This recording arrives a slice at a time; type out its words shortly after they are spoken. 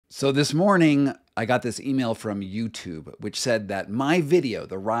So this morning, I got this email from YouTube, which said that my video,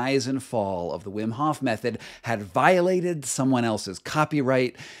 The Rise and Fall of the Wim Hof Method, had violated someone else's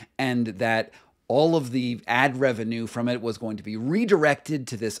copyright, and that all of the ad revenue from it was going to be redirected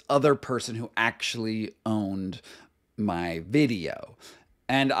to this other person who actually owned my video.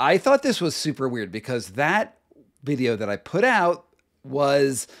 And I thought this was super weird because that video that I put out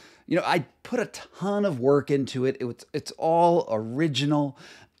was, I put a ton of work into it. It's all original.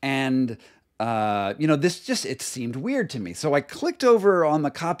 And, it seemed weird to me. So I clicked over on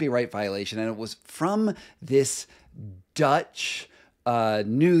the copyright violation, and it was from this Dutch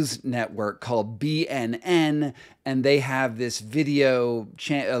news network called BNN. And they have this video,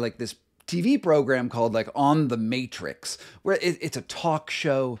 this TV program called On the Matrix, where it's a talk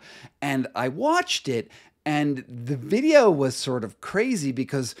show. And I watched it, and the video was sort of crazy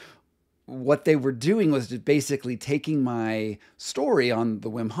because what they were doing was just basically taking my story on the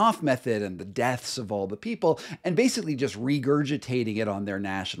Wim Hof method and the deaths of all the people and basically just regurgitating it on their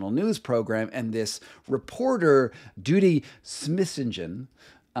national news program. And this reporter, Duty Smithingen,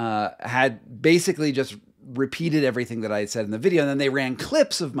 had basically just repeated everything that I had said in the video. And then they ran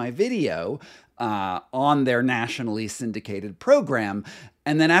clips of my video on their nationally syndicated program.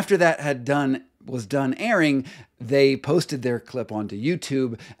 And then after that was done airing, they posted their clip onto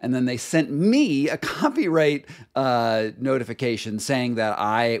YouTube, and then they sent me a copyright notification saying that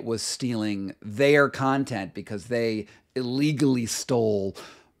I was stealing their content because they illegally stole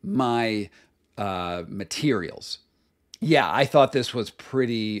my materials. Yeah, I thought this was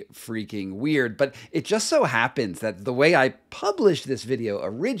pretty freaking weird, but it just so happens that the way I published this video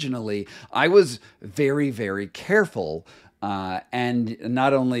originally, I was very, very careful. And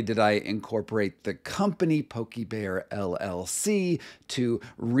not only did I incorporate the company PokeyBear LLC to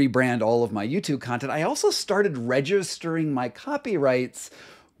rebrand all of my YouTube content, I also started registering my copyrights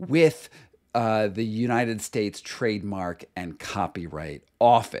with the United States Trademark and Copyright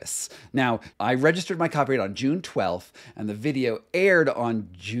Office. Now, I registered my copyright on June 12th, and the video aired on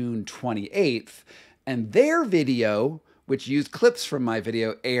June 28th, and their video, which used clips from my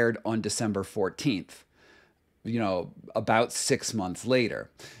video, aired on December 14th. About 6 months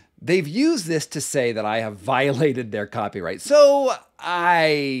later. They've used this to say that I have violated their copyright. So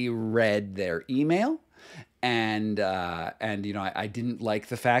I read their email, and I didn't like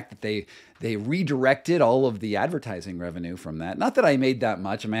the fact that they redirected all of the advertising revenue from that. Not that I made that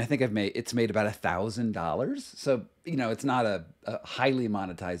much. I mean, I think it's made about $1,000. So, it's not a highly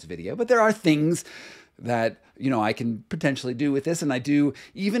monetized video, but there are things that, I can potentially do with this. And I do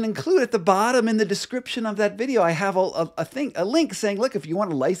even include at the bottom in the description of that video, I have a link saying, look, if you want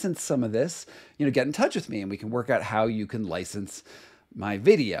to license some of this, get in touch with me and we can work out how you can license my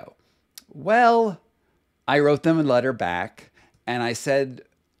video. Well, I wrote them a letter back and I said,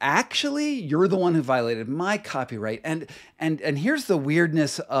 actually, you're the one who violated my copyright. And here's the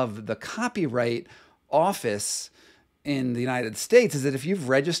weirdness of the Copyright Office in the United States is that if you've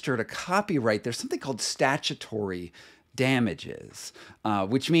registered a copyright, there's something called statutory damages,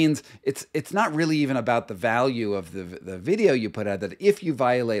 which means it's not really even about the value of the video you put out, that if you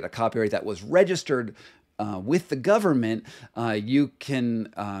violate a copyright that was registered with the government, you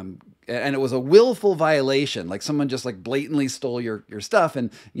can, and it was a willful violation, like someone just blatantly stole your stuff and,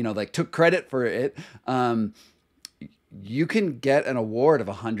 took credit for it, you can get an award of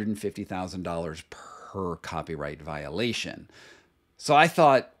 $150,000 per copyright violation. So I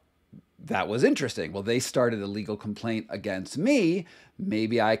thought that was interesting. Well, they started a legal complaint against me.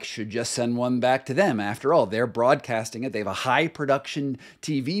 Maybe I should just send one back to them. After all, they're broadcasting it. They have a high production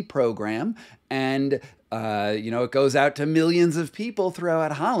TV program, and it goes out to millions of people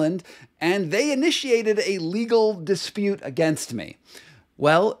throughout Holland, and they initiated a legal dispute against me.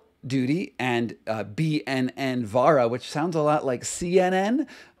 Well, Duty and BNN Vara, which sounds a lot like CNN,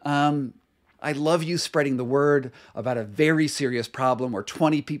 I love you spreading the word about a very serious problem where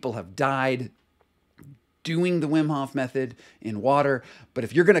 20 people have died doing the Wim Hof method in water. But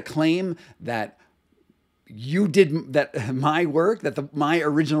if you're going to claim that you did that, my work, that my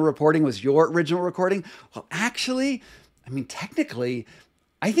original reporting was your original recording, well, actually, technically,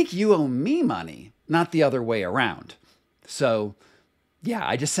 I think you owe me money, not the other way around. So, yeah,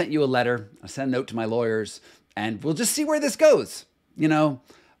 I just sent you a letter. I sent a note to my lawyers, and we'll just see where this goes.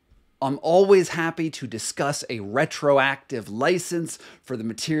 I'm always happy to discuss a retroactive license for the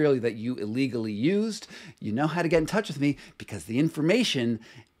material that you illegally used. You know how to get in touch with me because the information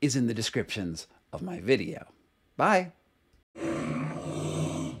is in the descriptions of my video. Bye.